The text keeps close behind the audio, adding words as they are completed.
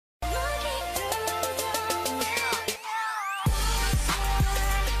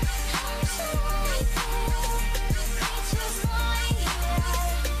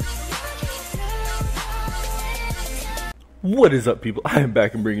What is up, people? I am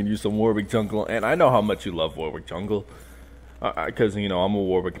back and bringing you some Warwick Jungle, and I know how much you love Warwick Jungle. Because, you know, I'm a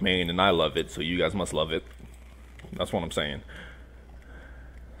Warwick main, and I love it, so you guys must love it. That's what I'm saying.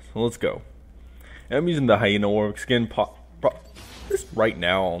 So let's go. And I'm using the Hyena Warwick skin, just right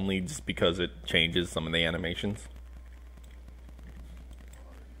now, only just because it changes some of the animations.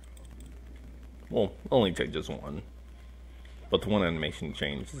 Well, only changes one. But the one animation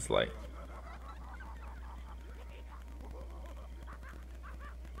change is like...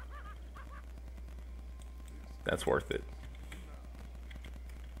 that's worth it.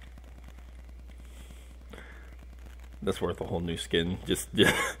 That's worth a whole new skin, just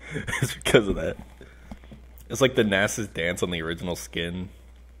because of that. It's like the Nasa's dance on the original skin.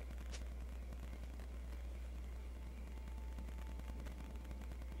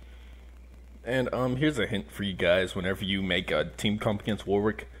 And here's a hint for you guys: whenever you make a team comp against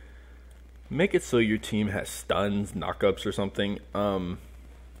Warwick, make it so your team has stuns, knockups, or something.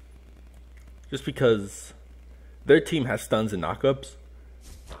 Just because their team has stuns and knockups,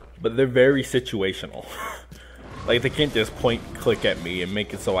 but they're very situational. Like, they can't just point click at me and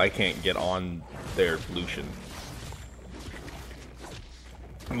make it so I can't get on their Lucian.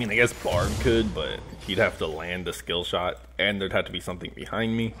 I mean, I guess Bard could, but he'd have to land a skill shot, and there'd have to be something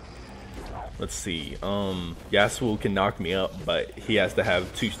behind me. Let's see. Yasuo can knock me up, but he has to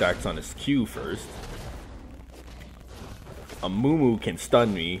have 2 stacks on his Q first. A Mumu can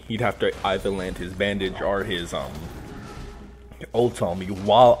stun me. He'd have to either land his bandage or his ult on me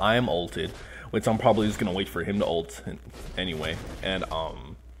while I'm ulted, which I'm probably just gonna wait for him to ult anyway. And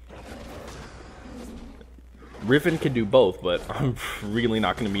Riven can do both, but I'm really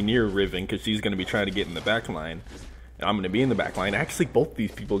not gonna be near Riven because she's gonna be trying to get in the back line, and I'm gonna be in the back line. Actually, both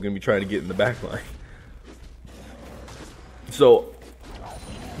these people are gonna be trying to get in the back line. So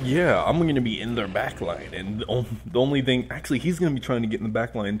yeah, I'm going to be in their backline, and the only thing, actually, he's going to be trying to get in the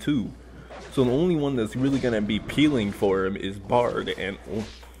backline too. So the only one that's really going to be peeling for him is Bard, and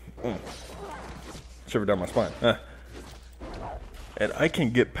shiver down my spine. And I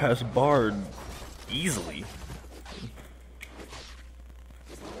can get past Bard easily.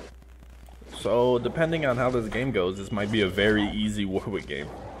 So depending on how this game goes, this might be a very easy Warwick game.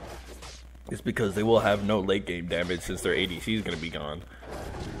 It's because they will have no late game damage since their ADC is going to be gone.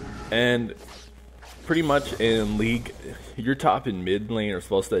 And pretty much in League, your top and mid lane are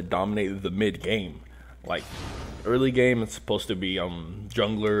supposed to dominate the mid game. Like, early game, it's supposed to be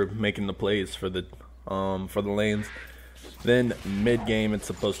jungler making the plays for the lanes. Then mid game, it's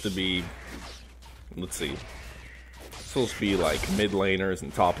supposed to be, let's see, it's supposed to be like mid laners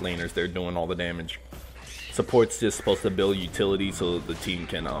and top laners. They're doing all the damage. Support's just supposed to build utility so that the team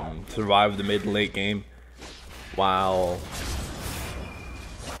can survive the mid and late game. While,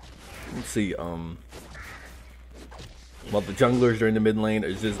 let's see, well, the junglers during the mid lane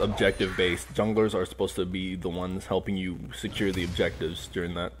is just objective based. Junglers are supposed to be the ones helping you secure the objectives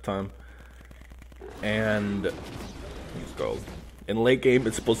during that time. And let's go. In late game,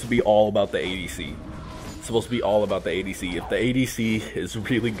 it's supposed to be all about the ADC. It's supposed to be all about the ADC. If the ADC is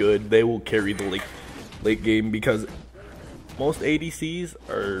really good, they will carry the late game, because most ADCs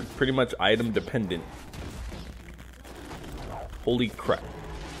are pretty much item dependent. Holy crap.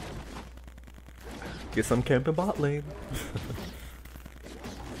 Guess I'm camping bot lane.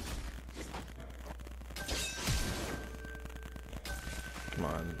 Come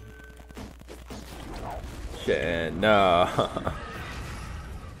on. Shen, no.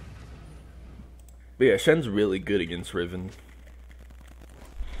 But yeah, Shen's really good against Riven.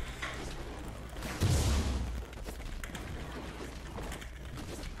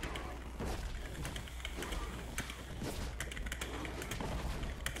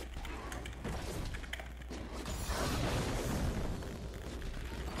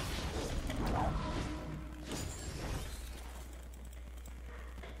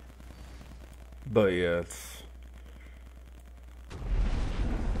 But yeah, it's...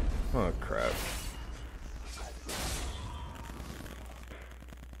 oh crap.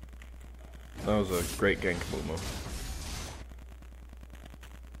 That was a great gank Mumu.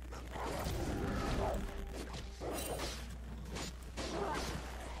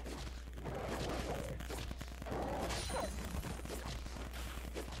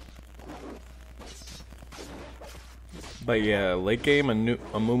 But yeah, late game, a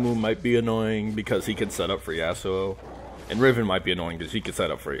Mumu might be annoying because he can set up for Yasuo. And Riven might be annoying because he can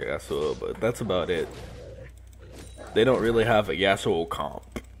set up for Yasuo, but that's about it. They don't really have a Yasuo comp.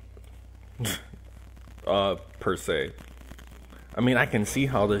 Per se. I mean, I can see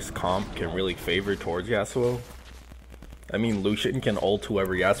how this comp can really favor towards Yasuo. I mean, Lucian can ult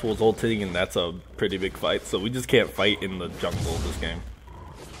whoever Yasuo's ulting, and that's a pretty big fight, so we just can't fight in the jungle this game.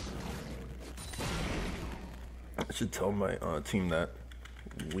 I should tell my team that.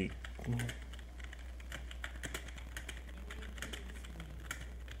 We...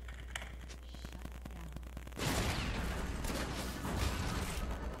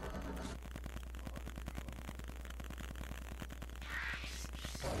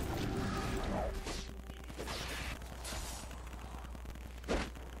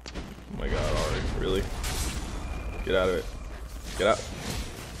 Oh my god, Ari, really? Get out of it. Get out.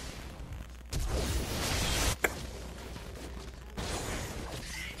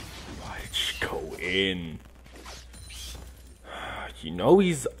 Why did she go in? You know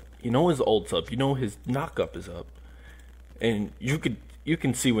his ult's up, you know his knock-up is up. And you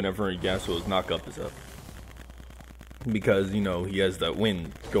can see whenever Yasuo's knock-up is up. Because, you know, he has that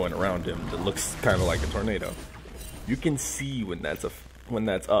wind going around him that looks kind of like a tornado. You can see when that's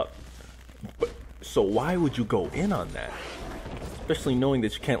up. But, so why would you go in on that? Especially knowing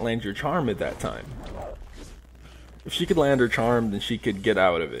that you can't land your charm at that time. If she could land her charm, then she could get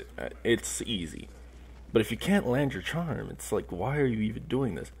out of it. It's easy. But if you can't land your charm, it's like, why are you even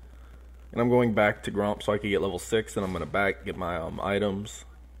doing this? And I'm going back to Gromp so I can get level 6, and I'm going to get my items.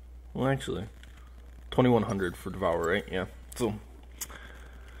 Well, actually, 2100 for Devour, right? Yeah. So,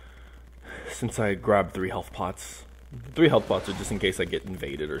 since I grabbed 3 health pots. 3 health pots are just in case I get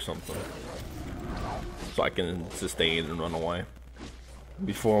invaded or something. So I can sustain and run away.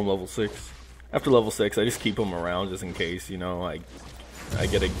 Before I'm level 6. After level 6, I just keep them around just in case, you know, I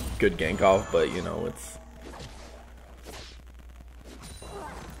get a good gank off, but, you know, it's...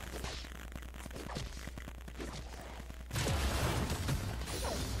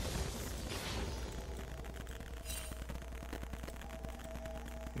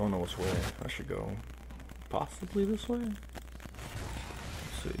 I don't know which way I should go. Possibly this way? Let's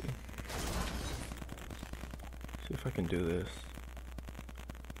see. See if I can do this.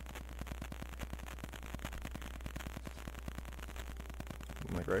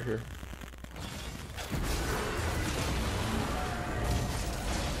 I'm like right here.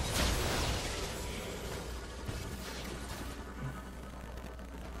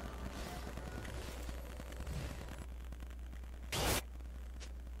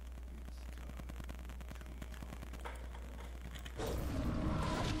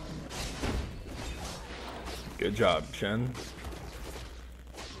 Good job, Shen.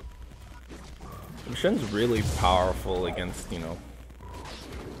 Shen's really powerful against, you know.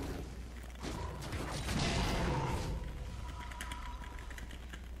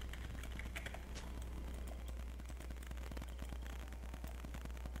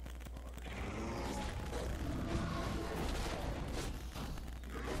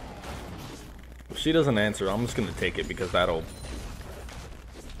 If she doesn't answer, I'm just gonna take it because that'll...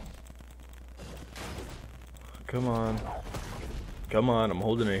 Come on. Come on, I'm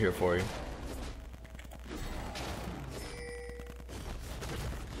holding it here for you.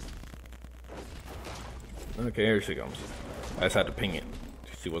 Okay, here she comes. I just had to ping it.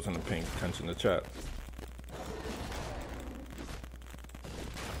 She wasn't paying attention to chat.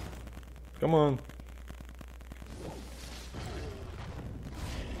 Come on.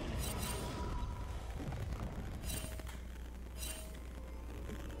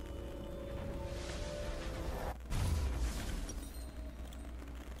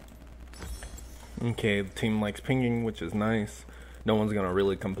 Okay, the team likes pinging, which is nice. No one's gonna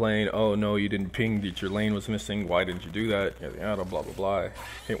really complain. Oh no, you didn't ping, that your lane was missing. Why didn't you do that? Yada yada, blah blah blah. I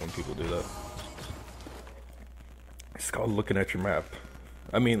hate when people do that. It's called looking at your map.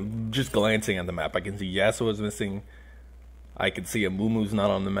 I mean, just glancing at the map, I can see Yasuo is missing. I can see a Mumu's not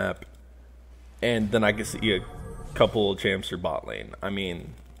on the map, and then I can see a couple of champs or bot lane. I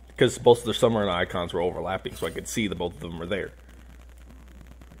mean, because both of their summoner icons were overlapping, so I could see that both of them were there.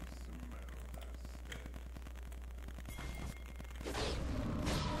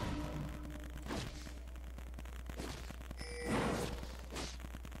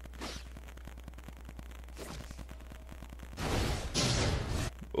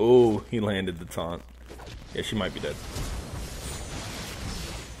 Oh, he landed the taunt. Yeah, she might be dead.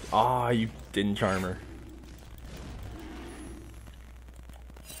 Ah, you didn't charm her.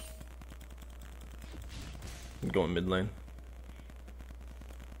 I'm going mid lane.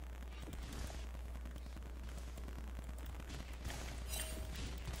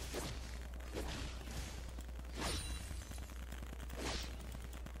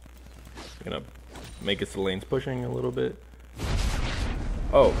 Gonna make it so the lane's pushing a little bit.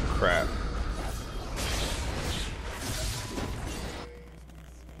 Oh, crap.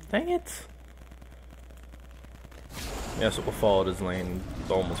 Dang it. Yeah, so we'll follow his lane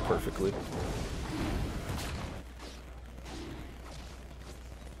almost perfectly.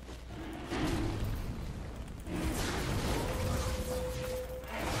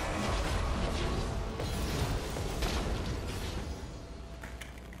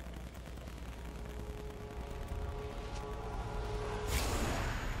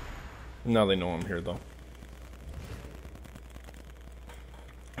 Now they know I'm here, though.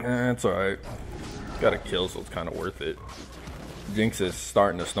 It's alright. Got a kill, so it's kind of worth it. Jinx is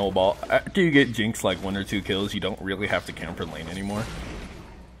starting to snowball. After you get Jinx like 1 or 2 kills, you don't really have to camp her lane anymore.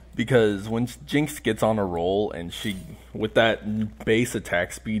 Because when Jinx gets on a roll, and she, with that base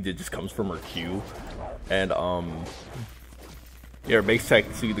attack speed that just comes from her Q, and yeah, her base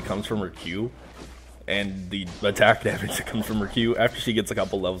attack speed that comes from her Q, and the attack damage that comes from her Q, after she gets a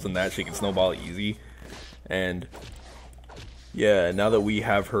couple levels in that, she can snowball easy. And yeah, now that we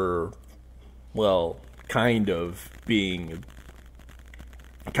have her, well, kind of being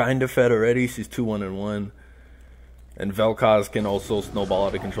kind of fed already, she's 2-1-1. And Vel'Koz can also snowball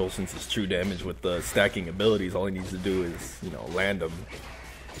out of control since it's true damage with the stacking abilities. All he needs to do is, you know, land them.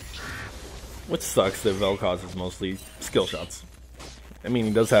 Which sucks that Vel'Koz is mostly skill shots. I mean,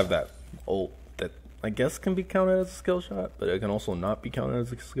 he does have that ult that I guess can be counted as a skill shot, but it can also not be counted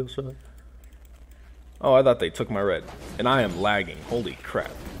as a skill shot. Oh, I thought they took my red. And I am lagging. Holy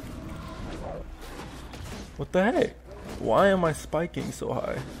crap. What the heck? Why am I spiking so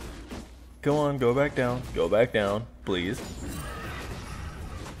high? Go on, go back down. Go back down, please.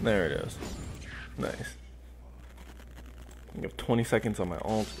 There it is. Nice. I have 20 seconds on my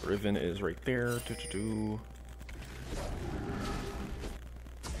ult. Riven is right there.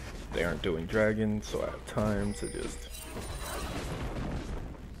 They aren't doing dragon, so I have time to just...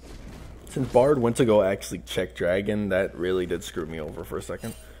 Since Bard went to go actually check dragon, that really did screw me over for a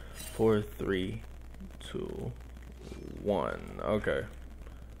second. 4, 3, 2, 1. Okay.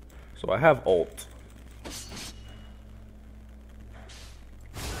 So I have ult.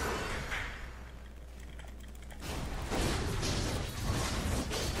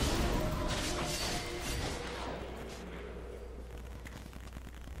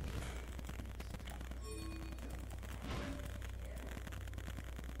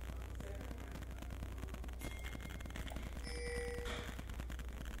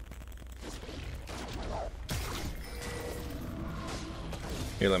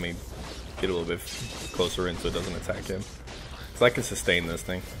 Here, let me get a little bit closer in so it doesn't attack him. So I can sustain this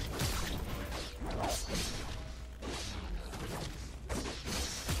thing.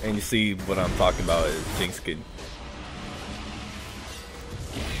 And you see what I'm talking about is Jinx can...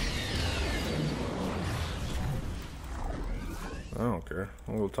 I don't care.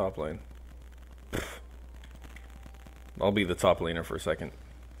 I'll go top lane. I'll be the top laner for a second.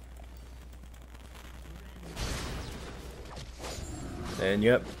 And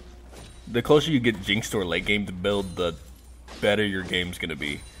yep, the closer you get Jinx to her late game to build, the better your game's gonna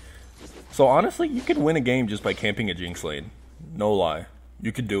be. So honestly, you can win a game just by camping a Jinx lane. No lie.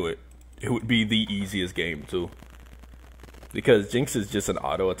 You could do it. It would be the easiest game too. Because Jinx is just an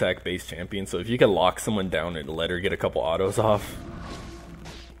auto attack based champion, so if you can lock someone down and let her get a couple autos off,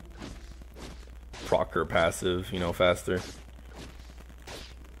 proc her passive, you know, faster.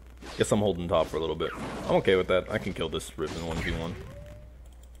 Guess I'm holding top for a little bit. I'm okay with that. I can kill this Riven 1v1.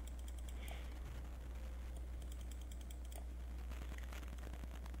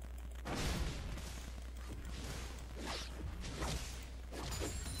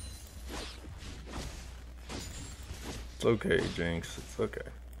 It's okay, Jinx. It's okay.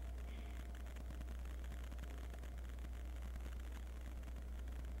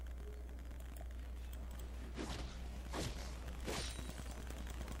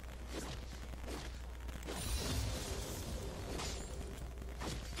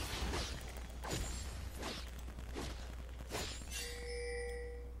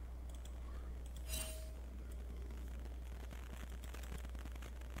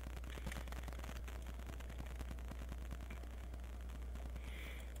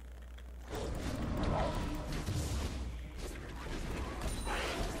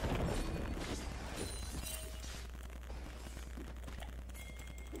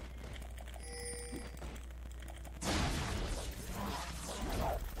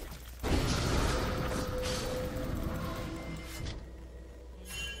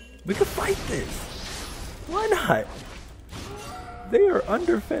 We could fight this. Why not? They are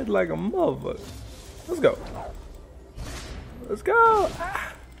underfed like a motherfucker. Let's go. Let's go.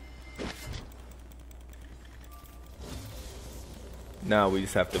 Ah. Now we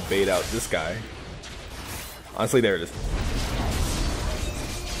just have to bait out this guy. Honestly, there it is.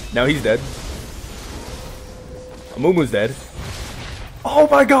 Now he's dead. Amumu's dead. Oh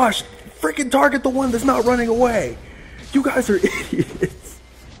my gosh! Freaking target the one that's not running away! You guys are idiots!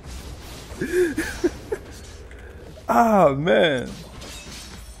 Ah, man.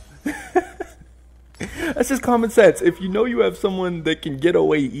 That's just common sense. If you know you have someone that can get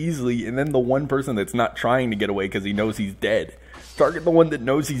away easily, and then the one person that's not trying to get away because he knows he's dead, target the one that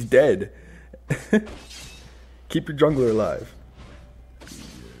knows he's dead. Keep your jungler alive.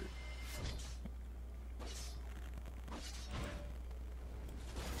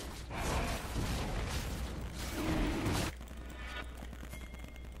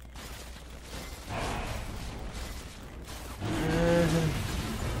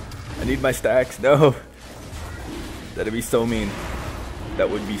 I need my stacks. No. That'd be so mean. That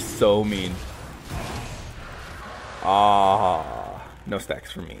would be so mean. Ah, no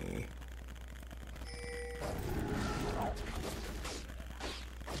stacks for me.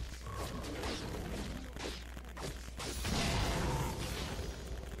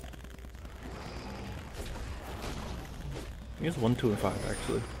 I think it's 1, 2, and 5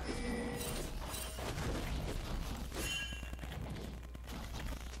 actually.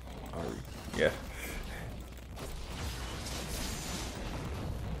 Yeah.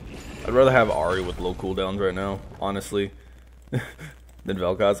 I'd rather have Ahri with low cooldowns right now, honestly, than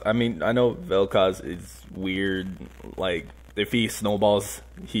Vel'Koz. I mean, I know Vel'Koz is weird. Like, if he snowballs,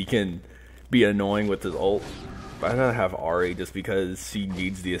 he can be annoying with his ult. But I'd rather have Ahri just because she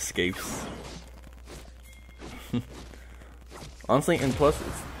needs the escapes. Honestly, and plus,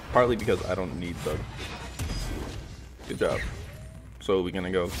 it's partly because I don't need them. Good job. So we're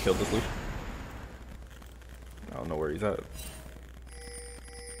gonna go kill this Lucian? I don't know where he's at.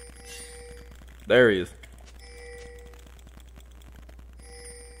 There he is.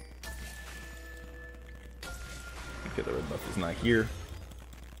 Okay, the red buff is not here.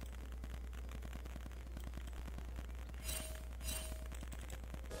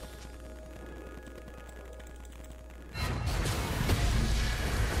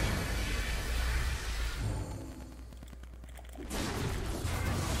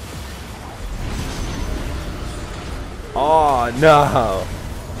 Oh no!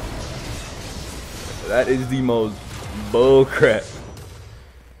 That is the most bullcrap.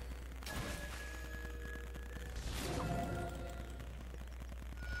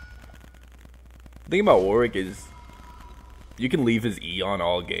 The thing about Warwick is you can leave his E on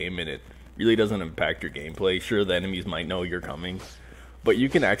all game and it really doesn't impact your gameplay. Sure, the enemies might know you're coming, but you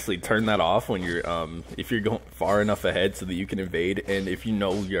can actually turn that off when you're if you're going far enough ahead so that you can invade, and if you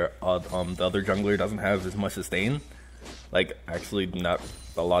know your the other jungler doesn't have as much sustain. Like, actually, not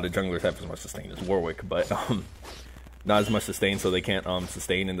a lot of junglers have as much sustain as Warwick, but not as much sustain, so they can't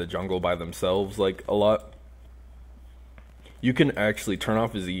sustain in the jungle by themselves like a lot. You can actually turn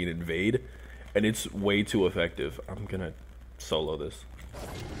off his E and invade, and it's way too effective. I'm gonna solo this.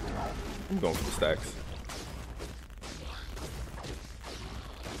 I'm going for the stacks.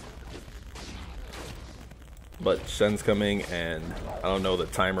 But Shen's coming, and I don't know the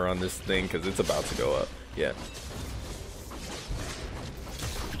timer on this thing because it's about to go up. Yeah.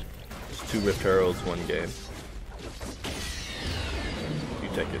 2 Rift Heralds, 1 game. You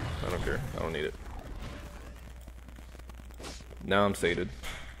take it. I don't care. I don't need it. Now I'm sated.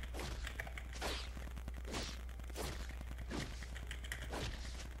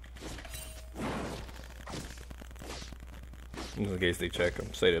 In case they check,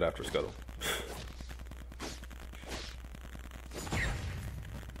 I'm sated after Scuttle.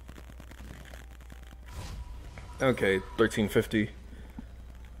 Okay, 1350.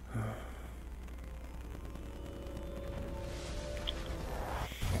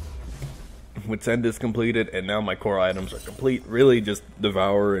 Wit's End is completed, and now my core items are complete. Really, just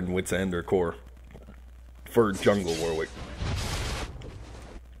Devour and Wit's End are core for jungle Warwick.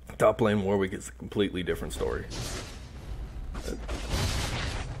 Top lane Warwick is a completely different story.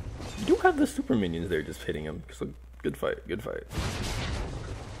 You do have the super minions there just hitting him. So good fight, good fight.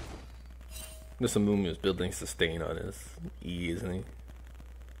 This Amumu is building sustain on his E, isn't he?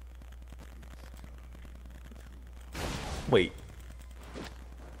 Wait.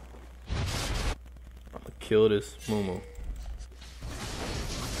 I'm gonna kill this Mumu.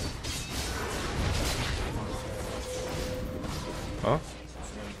 Huh?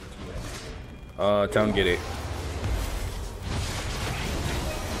 Town get it.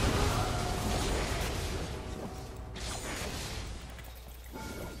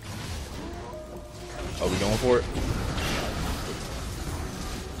 Are we going for it?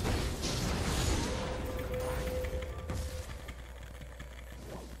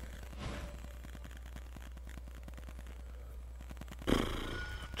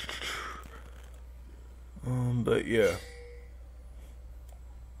 But yeah,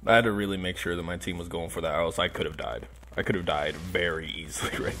 I had to really make sure that my team was going for that, or else I could have died. I could have died very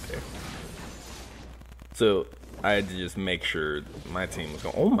easily right there. So I had to just make sure my team was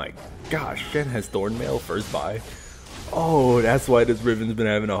going. Oh my gosh, Shen has Thornmail first buy. Oh, that's why this Riven's been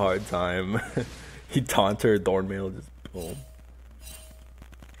having a hard time. He taunted Thornmail, just boom.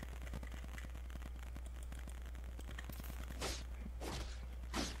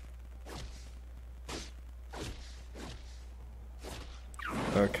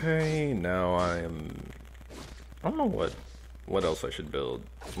 Okay, now I don't know what else I should build,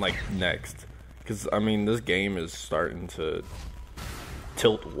 like, next. Because, I mean, this game is starting to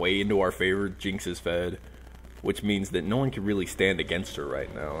tilt way into our favor. Jinx is fed, which means that no one can really stand against her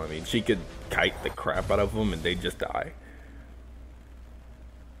right now. I mean, she could kite the crap out of them and they'd just die.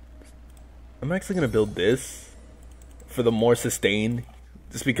 I'm actually going to build this for the more sustain,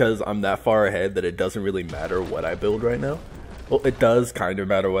 just because I'm that far ahead that it doesn't really matter what I build right now. Well, it does kind of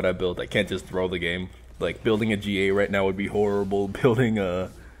matter what I build. I can't just throw the game. Like, building a GA right now would be horrible. Building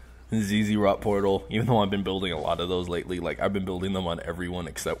a ZZ Rot Portal, even though I've been building a lot of those lately. Like, I've been building them on everyone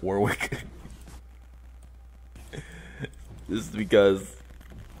except Warwick. Just because,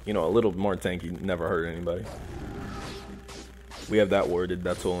 you know, a little more tanky never hurt anybody. We have that worded.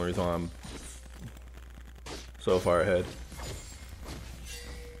 That's the only reason why I'm so far ahead.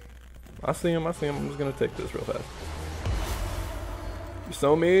 I see him. I'm just going to take this real fast. You're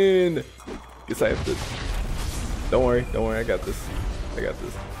so mean. Guess I have to. Don't worry, I got this.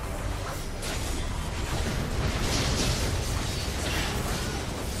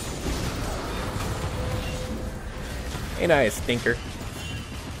 Ain't I a stinker?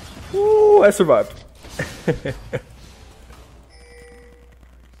 Woo, I survived.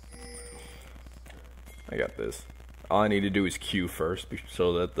 I got this. All I need to do is Q first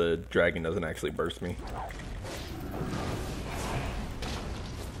so that the dragon doesn't actually burst me.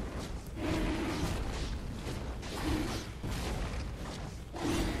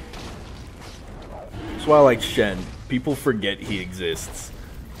 That's why I like Shen. People forget he exists.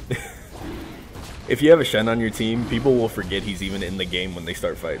 If you have a Shen on your team, people will forget he's even in the game when they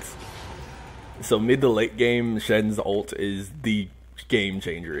start fights. So mid to late game, Shen's ult is the game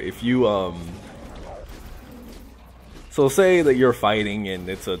changer. If you so say that you're fighting and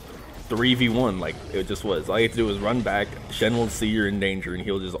it's a 3v1 like it just was. All you have to do is run back, Shen will see you're in danger and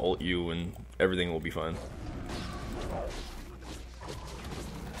he'll just ult you and everything will be fine.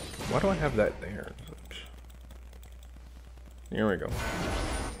 Why do I have that there? Here we go.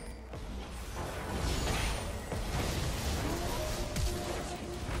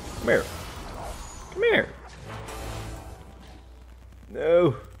 Come here. Come here.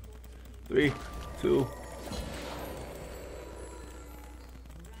 No. 3, 2.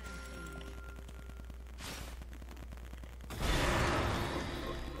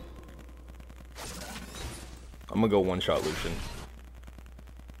 I'm gonna go one-shot Lucian.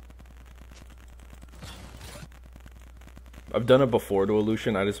 I've done it before to a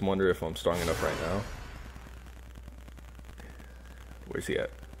Lucian, I just wonder if I'm strong enough right now. Where's he at?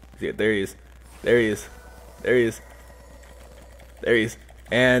 Is he at? There he is. There he is. There he is. There he is.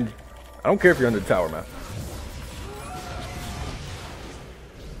 And I don't care if you're under the tower, man.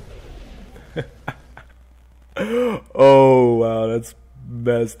 Oh, wow, that's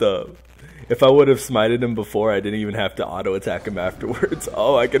messed up. If I would have smited him before, I didn't even have to auto-attack him afterwards.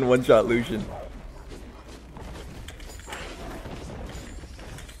 Oh, I can one-shot Lucian.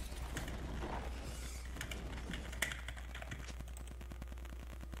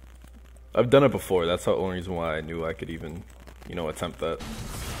 I've done it before. That's the only reason why I knew I could even, you know, attempt that.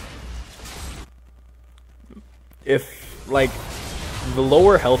 If, like, the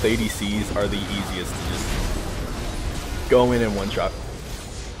lower health ADCs are the easiest to just go in and one-shot.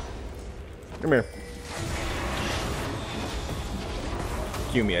 Come here.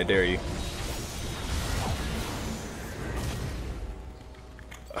 Cue me, I dare you.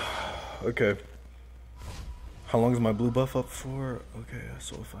 Okay. How long is my blue buff up for? Okay,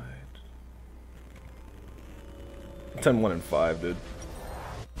 so if I 10, 1, and 5, dude.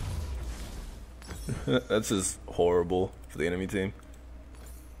 That's just horrible for the enemy team.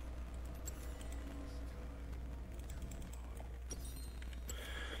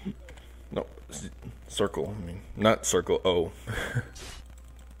 No, circle. I mean, not circle. O.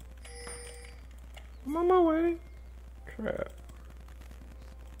 I'm on my way. Crap.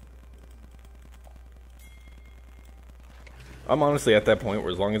 I'm honestly at that point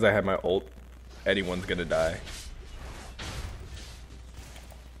where as long as I have my ult, anyone's gonna die.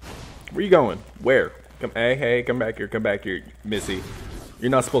 Where you going? Where? Come, hey, come back here, Missy. You're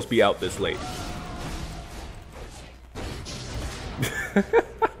not supposed to be out this late.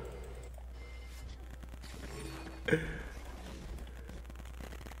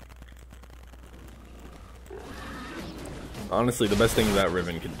 Honestly, the best thing that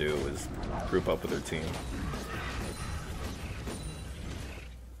Riven can do is group up with her team.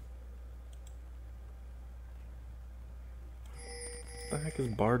 What the heck is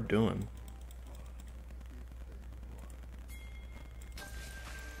Bard doing?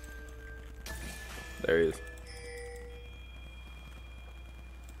 There he is.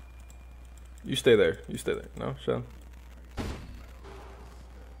 You stay there. You stay there. No, Sean?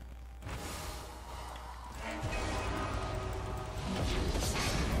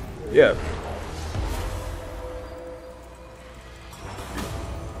 Yeah.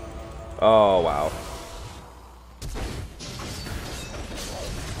 Oh, wow.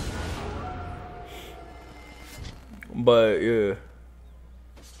 But, yeah.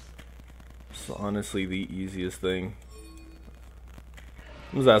 It's honestly the easiest thing.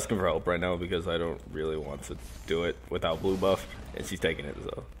 I'm just asking for help right now because I don't really want to do it without blue buff. And she's taking it,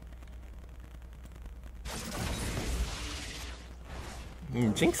 so.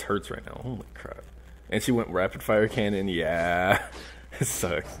 Jinx hurts right now. Holy crap. And she went rapid fire cannon. Yeah. It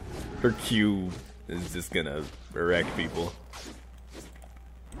sucks. Her Q is just gonna wreck people.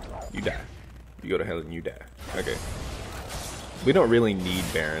 You die. You go to hell and you die. Okay. We don't really need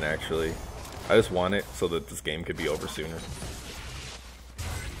Baron, actually. I just want it so that this game could be over sooner.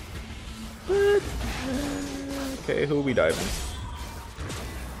 But, okay, who are we diving?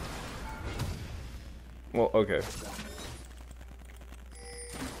 Well, okay.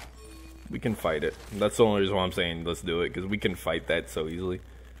 We can fight it. That's the only reason why I'm saying let's do it, because we can fight that so easily.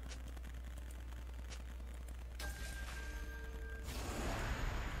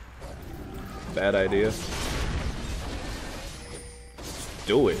 Bad idea. Just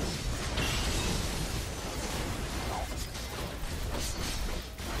do it.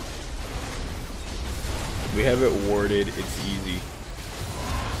 We have it warded, it's easy.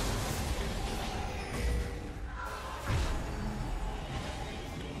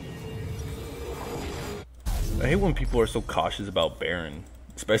 I hate when people are so cautious about Baron,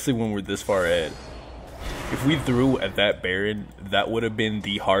 especially when we're this far ahead. If we threw at that Baron, that would have been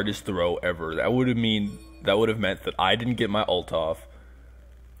the hardest throw ever. That would have meant that I didn't get my ult off.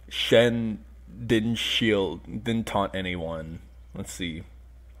 Shen didn't shield, didn't taunt anyone. Let's see.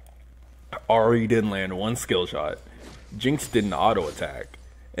 Ahri didn't land one skill shot. Jinx didn't auto attack,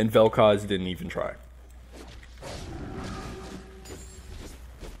 and Vel'Koz didn't even try.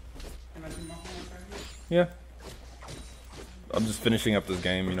 Yeah. I'm just finishing up this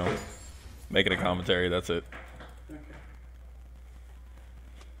game, you know, making a commentary, that's it.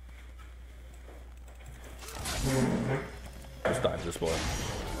 Just dive this boy.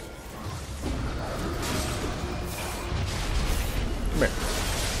 Come here.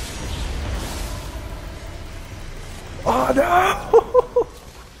 Oh no!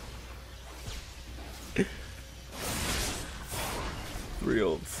 3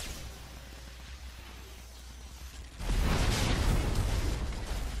 ults.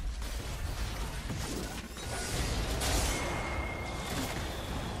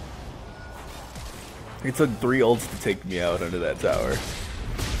 It took 3 ults to take me out under that tower.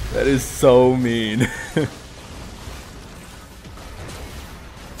 That is so mean.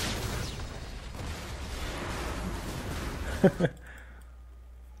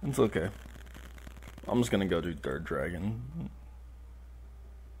 It's okay. I'm just gonna go do 3rd dragon.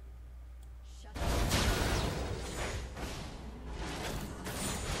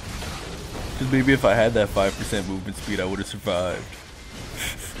 Because maybe if I had that 5% movement speed, I would have survived.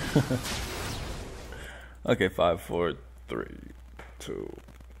 Okay, 5, 4, 3, 2,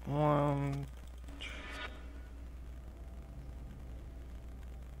 1.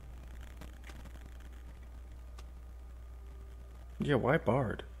 Yeah, why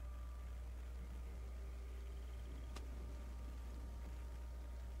Bard?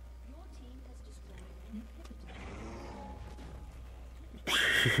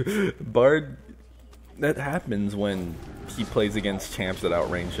 Bard, that happens when he plays against champs that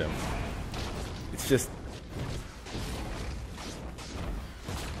outrange him. It's just...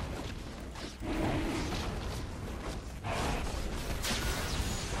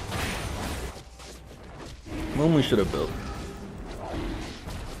 Only should have built.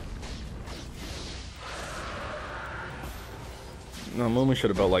 No, Moonly should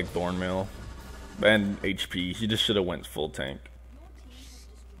have built like Thornmail and HP. He just should have went full tank.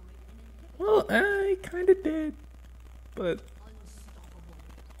 Well, I kind of did, but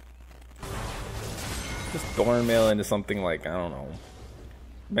just Thornmail into something like, I don't know.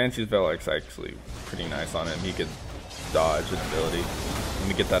 Banshee's Veil is actually pretty nice on him. He could dodge and ability. Let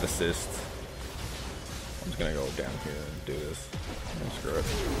me get that assist. I'm just gonna go down here and do this. Oh, screw it.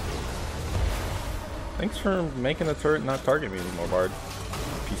 Thanks for making the turret not target me anymore, Bard.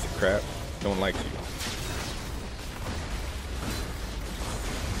 Piece of crap. No one likes you.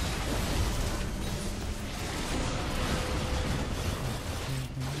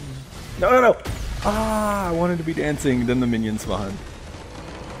 No, no, no! Ah, I wanted to be dancing, then the minion spawned.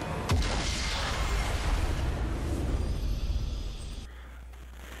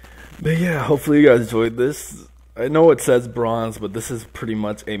 But yeah, hopefully you guys enjoyed this. I know it says bronze, but this is pretty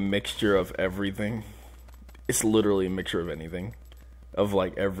much a mixture of everything. It's literally a mixture of anything. Of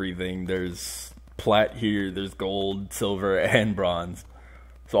like everything. There's plat here, there's gold, silver, and bronze.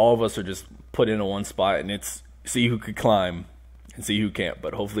 So all of us are just put into one spot, and it's see who could climb and see who can't.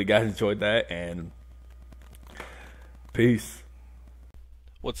 But hopefully you guys enjoyed that, and peace.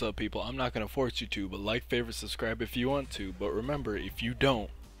 What's up, people? I'm not gonna force you to, but like, favorite, subscribe if you want to. But remember, if you don't,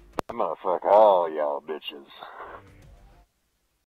 I'm gonna fuck all y'all bitches.